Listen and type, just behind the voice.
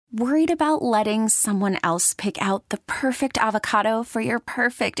Worried about letting someone else pick out the perfect avocado for your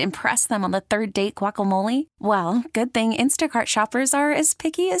perfect impress them on the third date guacamole? Well, good thing Instacart shoppers are as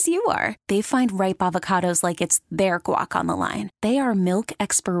picky as you are. They find ripe avocados like it's their guac on the line. They are milk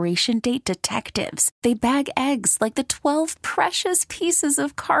expiration date detectives. They bag eggs like the 12 precious pieces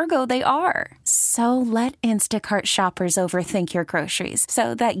of cargo they are. So let Instacart shoppers overthink your groceries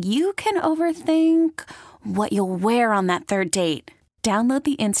so that you can overthink what you'll wear on that third date. Download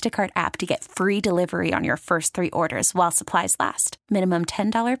the Instacart app to get free delivery on your first 3 orders while supplies last. Minimum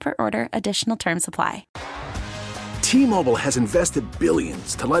 $10 per order. Additional terms apply. T-Mobile has invested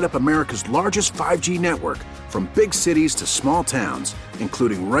billions to light up America's largest 5G network, from big cities to small towns,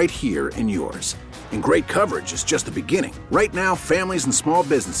 including right here in yours. And great coverage is just the beginning. Right now, families and small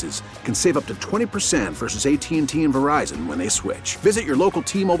businesses can save up to 20% versus AT&T and Verizon when they switch. Visit your local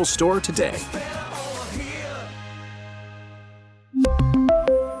T-Mobile store today.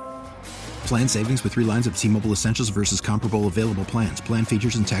 Plan savings with 3 lines of T-Mobile Essentials versus comparable available plans. Plan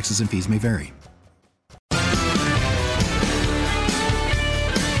features and taxes and fees may vary.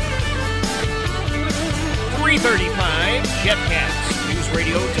 .335 JetCats News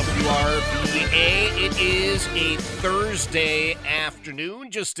Radio WRVA. It is a Thursday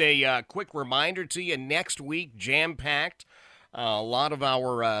afternoon. Just a quick reminder to you, next week, jam-packed. A lot of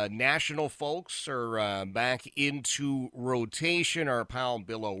our national folks are back into rotation. Our pal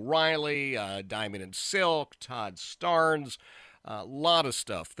Bill O'Reilly, Diamond and Silk, Todd Starnes. A lot of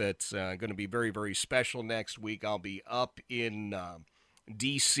stuff that's going to be very, very special next week. I'll be up in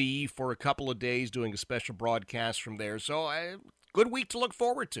D.C. for a couple of days doing a special broadcast from there. So good week to look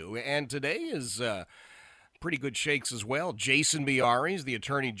forward to. And today is pretty good shakes as well. Jason Miyares is the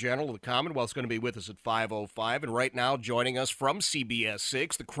Attorney General of the Commonwealth, is going to be with us at 5:05. And right now, joining us from CBS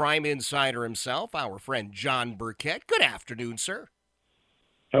 6, the crime insider himself, our friend John Burkett. Good afternoon, sir.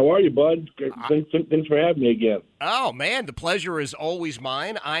 How are you, bud? Thanks for having me again. Oh, man, the pleasure is always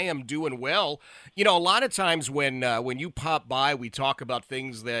mine. I am doing well. You know, a lot of times when you pop by, we talk about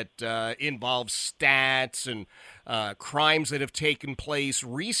things that involve stats and crimes that have taken place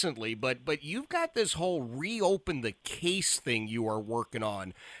recently. But you've got this whole reopen the case thing you are working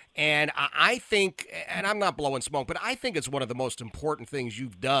on. And I think, and I'm not blowing smoke, but I think it's one of the most important things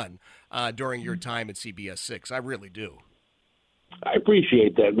you've done during your time at CBS 6. I really do. I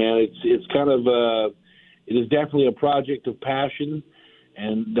appreciate that, man. It's kind of it is definitely a project of passion.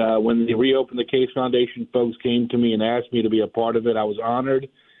 And when the Reopen the Case Foundation folks came to me and asked me to be a part of it, I was honored.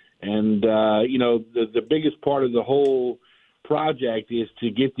 And you know, the biggest part of the whole project is to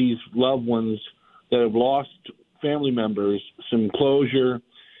get these loved ones that have lost family members some closure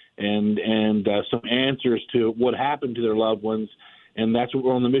and some answers to what happened to their loved ones. And that's what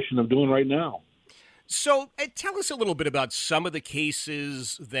we're on the mission of doing right now. So tell us a little bit about some of the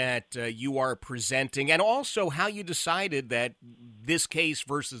cases that you are presenting, and also how you decided that this case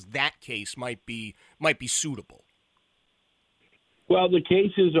versus that case might be suitable. Well, the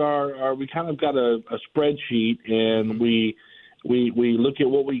cases are we kind of got a spreadsheet, and we look at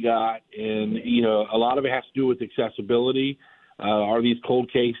what we got, and you know, a lot of it has to do with accessibility. Are these cold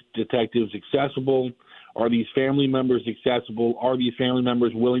case detectives accessible? Are these family members accessible? Are these family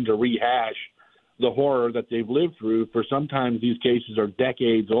members willing to rehash the horror that they've lived through? For sometimes these cases are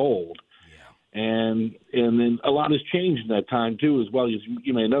decades old. Yeah. And then a lot has changed in that time too, as well. As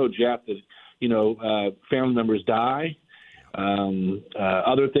you may know, Jeff, that, you know, family members die.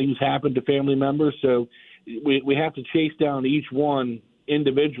 Other things happen to family members. So we have to chase down each one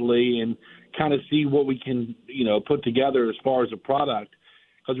individually and kind of see what we can, you know, put together as far as a product,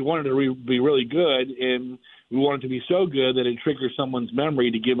 because we want it to be really good, and we want it to be so good that it triggers someone's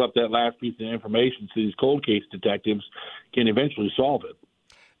memory to give up that last piece of information so these cold case detectives can eventually solve it.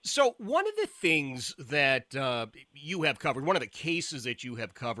 So one of the things that you have covered, one of the cases that you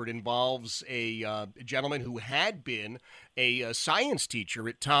have covered, involves a gentleman who had been a science teacher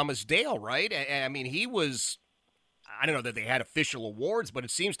at Thomas Dale, right? I mean, he was, I don't know that they had official awards, but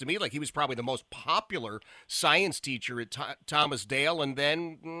it seems to me like he was probably the most popular science teacher at Thomas Dale. And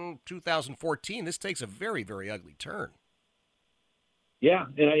then 2014, this takes a very, very ugly turn. Yeah,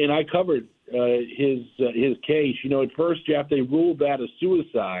 and I covered his case. You know, at first, Jeff, they ruled that a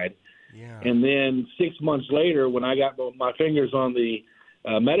suicide. Yeah. And then 6 months later, when I got my fingers on the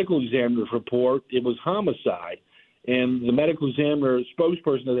medical examiner's report, it was homicide. And the medical examiner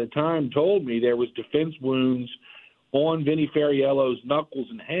spokesperson at the time told me there was defense wounds on Vinnie Ferriello's knuckles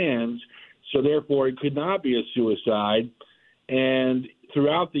and hands, so therefore it could not be a suicide. And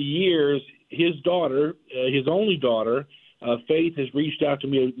throughout the years, his daughter, his only daughter, Faith, has reached out to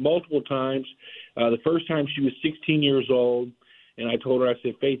me multiple times. The first time she was 16 years old, And I told her, I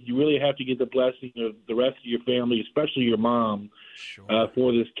said, Faith, you really have to get the blessing of the rest of your family, especially your mom,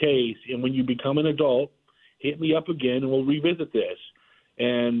 for this case. And when you become an adult, hit me up again and we'll revisit this.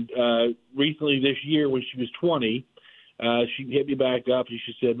 And recently this year when she was 20, she hit me back up and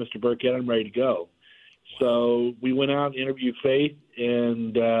she said, Mr. Burkett, I'm ready to go. So we went out and interviewed Faith,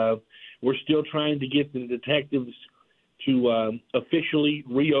 and we're still trying to get the detectives to officially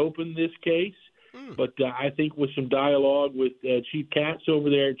reopen this case. But I think with some dialogue with Chief Katz over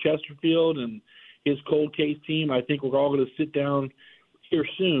there at Chesterfield and his cold case team, I think we're all going to sit down here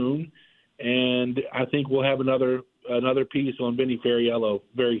soon, and I think we'll have another piece on Vinny Ferriello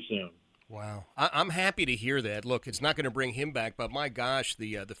very soon. Wow. I'm happy to hear that. Look, it's not going to bring him back, but my gosh,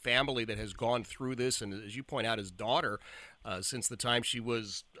 the family that has gone through this, and as you point out, his daughter, since the time she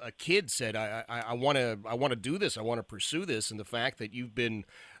was a kid, said, I want to do this, I want to pursue this, and the fact that you've been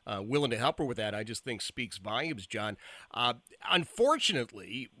willing to help her with that, I just think speaks volumes, John.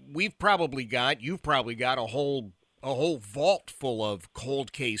 Unfortunately, you've probably got a whole vault full of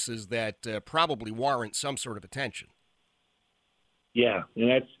cold cases that probably warrant some sort of attention. Yeah, and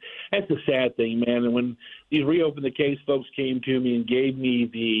that's the sad thing, man. And when you reopened the case, folks came to me and gave me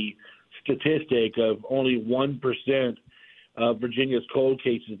the statistic of only 1% of Virginia's cold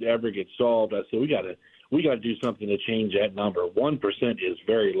cases ever get solved. I said we got to do something to change that number. 1% is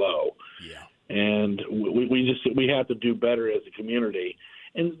very low. Yeah, and we have to do better as a community.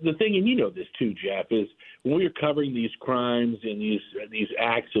 And the thing, and you know this too, Jeff, is when we are covering these crimes and these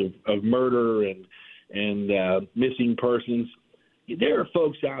acts of murder and missing persons, there are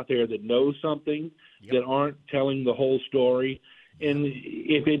folks out there that know something that aren't telling the whole story. And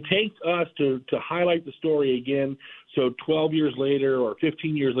if it takes us to highlight the story again, so 12 years later or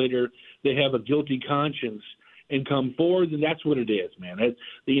 15 years later, they have a guilty conscience and come forward, then that's what it is, man. I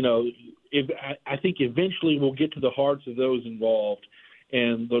think eventually we'll get to the hearts of those involved,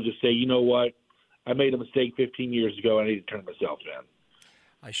 and they'll just say, you know what, I made a mistake 15 years ago. I need to turn myself in.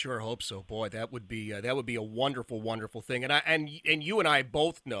 I sure hope so. Boy, that would be a wonderful, wonderful thing. And you and I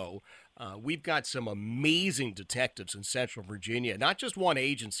both know we've got some amazing detectives in Central Virginia. Not just one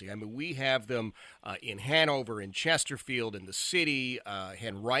agency. I mean, we have them in Hanover, in Chesterfield, in the city,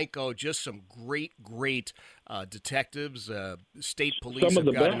 Henrico. Just some great detectives. State police some have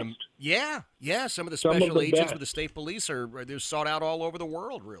of the got best. Yeah. Some of the special agents with the state police they're sought out all over the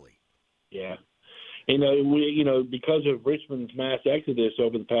world, really. Yeah. Because of Richmond's mass exodus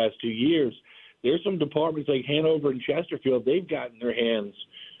over the past 2 years, there's some departments like Hanover and Chesterfield. They've gotten their hands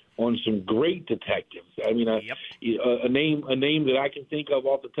on some great detectives. I mean, a name that I can think of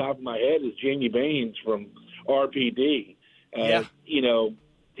off the top of my head is Jamie Baines from RPD.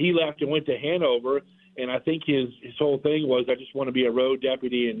 He left and went to Hanover, and I think his whole thing was, I just want to be a road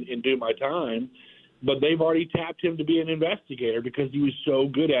deputy and do my time. But they've already tapped him to be an investigator because he was so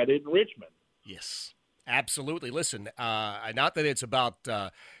good at it in Richmond. Yes, absolutely. Listen, not that it's about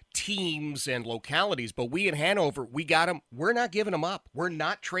teams and localities, but we in Hanover, we got him. We're not giving him up. We're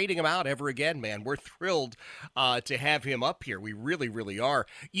not trading him out ever again, man. We're thrilled to have him up here. We really, really are.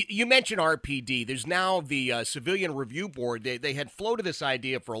 You mentioned RPD. There's now the Civilian Review Board. They had floated this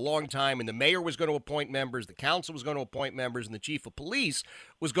idea for a long time, and the mayor was going to appoint members, the council was going to appoint members, and the chief of police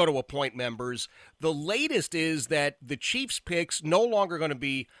was going to appoint members. The latest is that the chief's picks no longer going to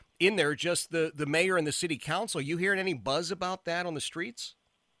be in there, just the mayor and the city council. You hearing any buzz about that on the streets?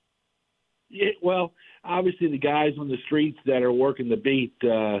 Yeah, well, obviously the guys on the streets that are working the beat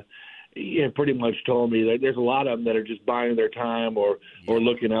pretty much told me that there's a lot of them that are just biding their time or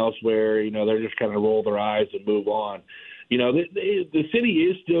looking elsewhere. They're just kind of roll their eyes and move on. The city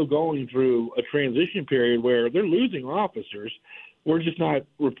is still going through a transition period where they're losing officers. We're just not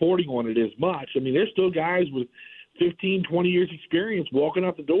reporting on it as much. I mean, there's still guys with 15, 20 years experience walking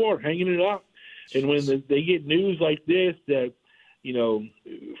out the door, hanging it up. And when they get news like this, that,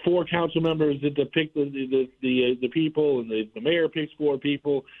 4 council members that pick the people and the mayor picks 4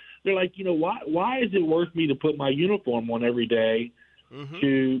 people, they're like, why is it worth me to put my uniform on every day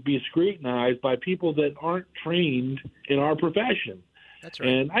to be scrutinized by people that aren't trained in our profession? That's right.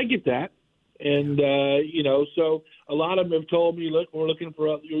 And I get that. And, so a lot of them have told me, look, we're looking for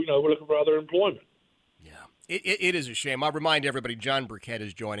other employment. It is a shame. I'll remind everybody, John Burkett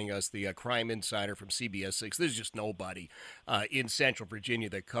is joining us, the crime insider from CBS 6. There's just nobody in Central Virginia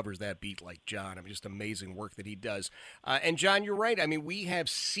that covers that beat like John. I mean, just amazing work that he does. And, John, you're right. I mean, we have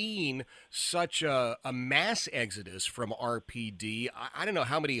seen such a mass exodus from RPD. I don't know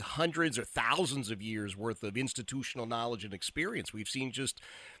how many hundreds or thousands of years worth of institutional knowledge and experience. We've seen just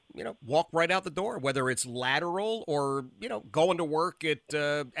walk right out the door, whether it's lateral or, going to work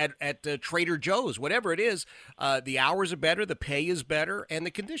at Trader Joe's, whatever it is. The hours are better, the pay is better, and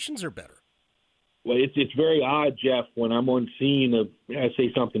the conditions are better. Well, it's very odd, Jeff, when I'm on scene of, I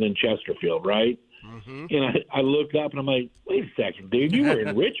say something in Chesterfield, right? Mm-hmm. And I look up and I'm like, wait a second, dude, you were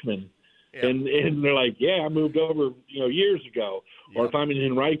in Richmond. Yep. And they're like, yeah, I moved over, years ago. Yep. Or if I'm in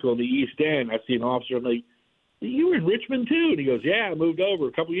Henrico in the East End, I see an officer, I'm like, you were in Richmond too? And he goes, yeah, I moved over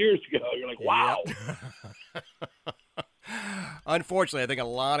a couple years ago. You're like, wow. Yep. Unfortunately, I think a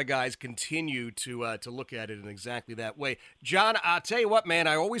lot of guys continue to look at it in exactly that way. John, I'll tell you what, man,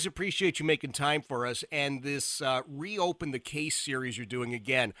 I always appreciate you making time for us, and this Reopen the Case series you're doing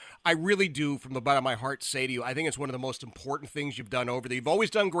again. I really do, from the bottom of my heart, say to you, I think it's one of the most important things you've done over there. You've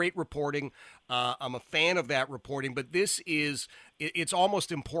always done great reporting. I'm a fan of that reporting, but this is... It's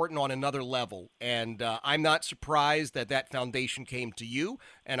almost important on another level, and I'm not surprised that foundation came to you,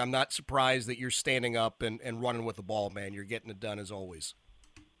 and I'm not surprised that you're standing up and running with the ball, man. You're getting it done as always.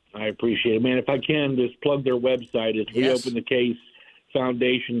 I appreciate it, man. If I can, just plug their website. It's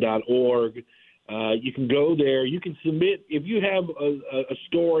reopenthecasefoundation.org. You can go there. You can submit, if you have a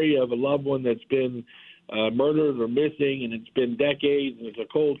story of a loved one that's been murdered or missing, and it's been decades, and it's a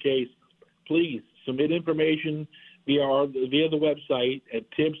cold case, please submit information via the website at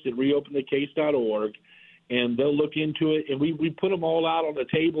tips@reopenthecase.org, and they'll look into it. And we put them all out on the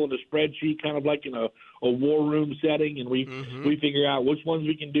table in a spreadsheet, kind of like in a war room setting, and we figure out which ones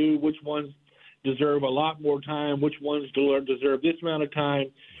we can do, which ones deserve a lot more time, which ones deserve this amount of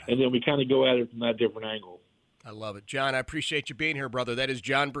time, and then we kind of go at it from that different angle. I love it. John, I appreciate you being here, brother. That is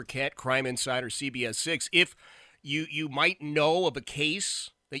John Burkett, Crime Insider, CBS 6. If you might know of a case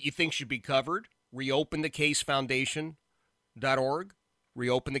that you think should be covered, reopenthecasefoundation.org,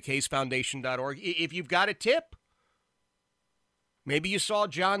 reopenthecasefoundation.org. If you've got a tip, maybe you saw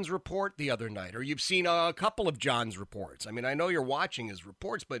John's report the other night, or you've seen a couple of John's reports. I mean, I know you're watching his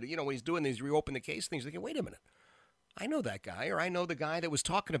reports, but, when he's doing these Reopen the Case things, you're thinking, wait a minute, I know that guy, or I know the guy that was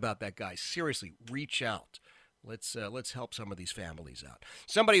talking about that guy. Seriously, reach out. Let's help some of these families out.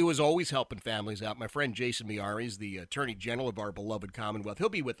 Somebody who is always helping families out, my friend Jason Miari is the Attorney General of our beloved Commonwealth. He'll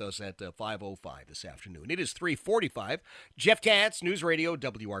be with us at 5:05 this afternoon. It is 3:45. Jeff Katz, News Radio,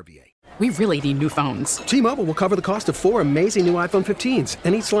 WRVA. We really need new phones. T-Mobile will cover the cost of 4 amazing new iPhone 15s,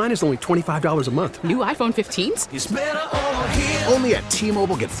 and each line is only $25 a month. New iPhone 15s? It's better over here. Only at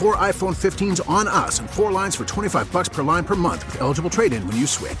T-Mobile, get 4 iPhone 15s on us and 4 lines for $25 per line per month with eligible trade-in when you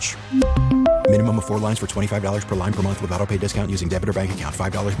switch. Minimum of 4 lines for $25 per line per month with autopay discount using debit or bank account.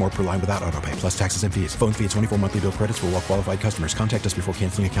 $5 more per line without autopay, plus taxes and fees. Phone fee at 24 monthly bill credits for well-qualified customers. Contact us before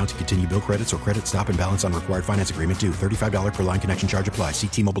canceling account to continue bill credits or credit stop and balance on required finance agreement due. $35 per line connection charge applies. See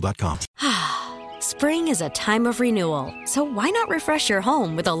T-Mobile.com. Spring is a time of renewal, so why not refresh your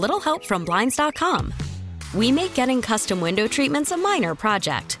home with a little help from Blinds.com? We make getting custom window treatments a minor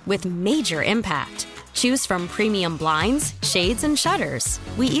project with major impact. Choose from premium blinds, shades, and shutters.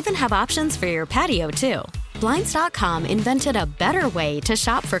 We even have options for your patio, too. Blinds.com invented a better way to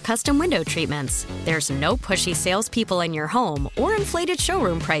shop for custom window treatments. There's no pushy salespeople in your home or inflated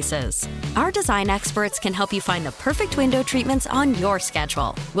showroom prices. Our design experts can help you find the perfect window treatments on your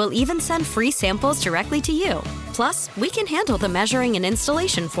schedule. We'll even send free samples directly to you. Plus, we can handle the measuring and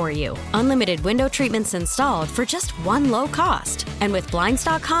installation for you. Unlimited window treatments installed for just one low cost. And with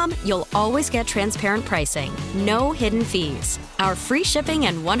Blinds.com, you'll always get transparent pricing. No hidden fees. Our free shipping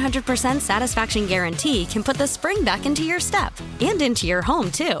and 100% satisfaction guarantee can put the spring back into your step and into your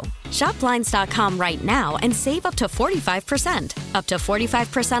home, too. Shop Blinds.com right now and save up to 45%. Up to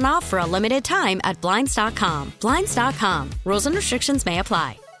 45% off for a limited time at Blinds.com. Blinds.com. Rules and restrictions may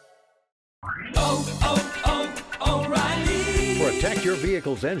apply. O'Reilly. Protect your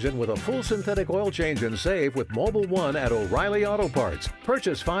vehicle's engine with a full synthetic oil change and save with Mobil 1 at O'Reilly Auto Parts.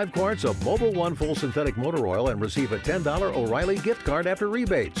 Purchase 5 quarts of Mobil 1 full synthetic motor oil and receive a $10 O'Reilly gift card after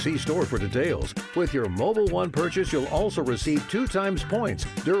rebate. See store for details. With your Mobil 1 purchase, you'll also receive 2 times points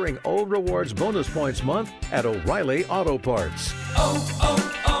during O Rewards Bonus Points Month at O'Reilly Auto Parts.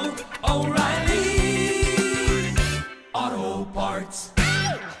 O'Reilly Auto Parts.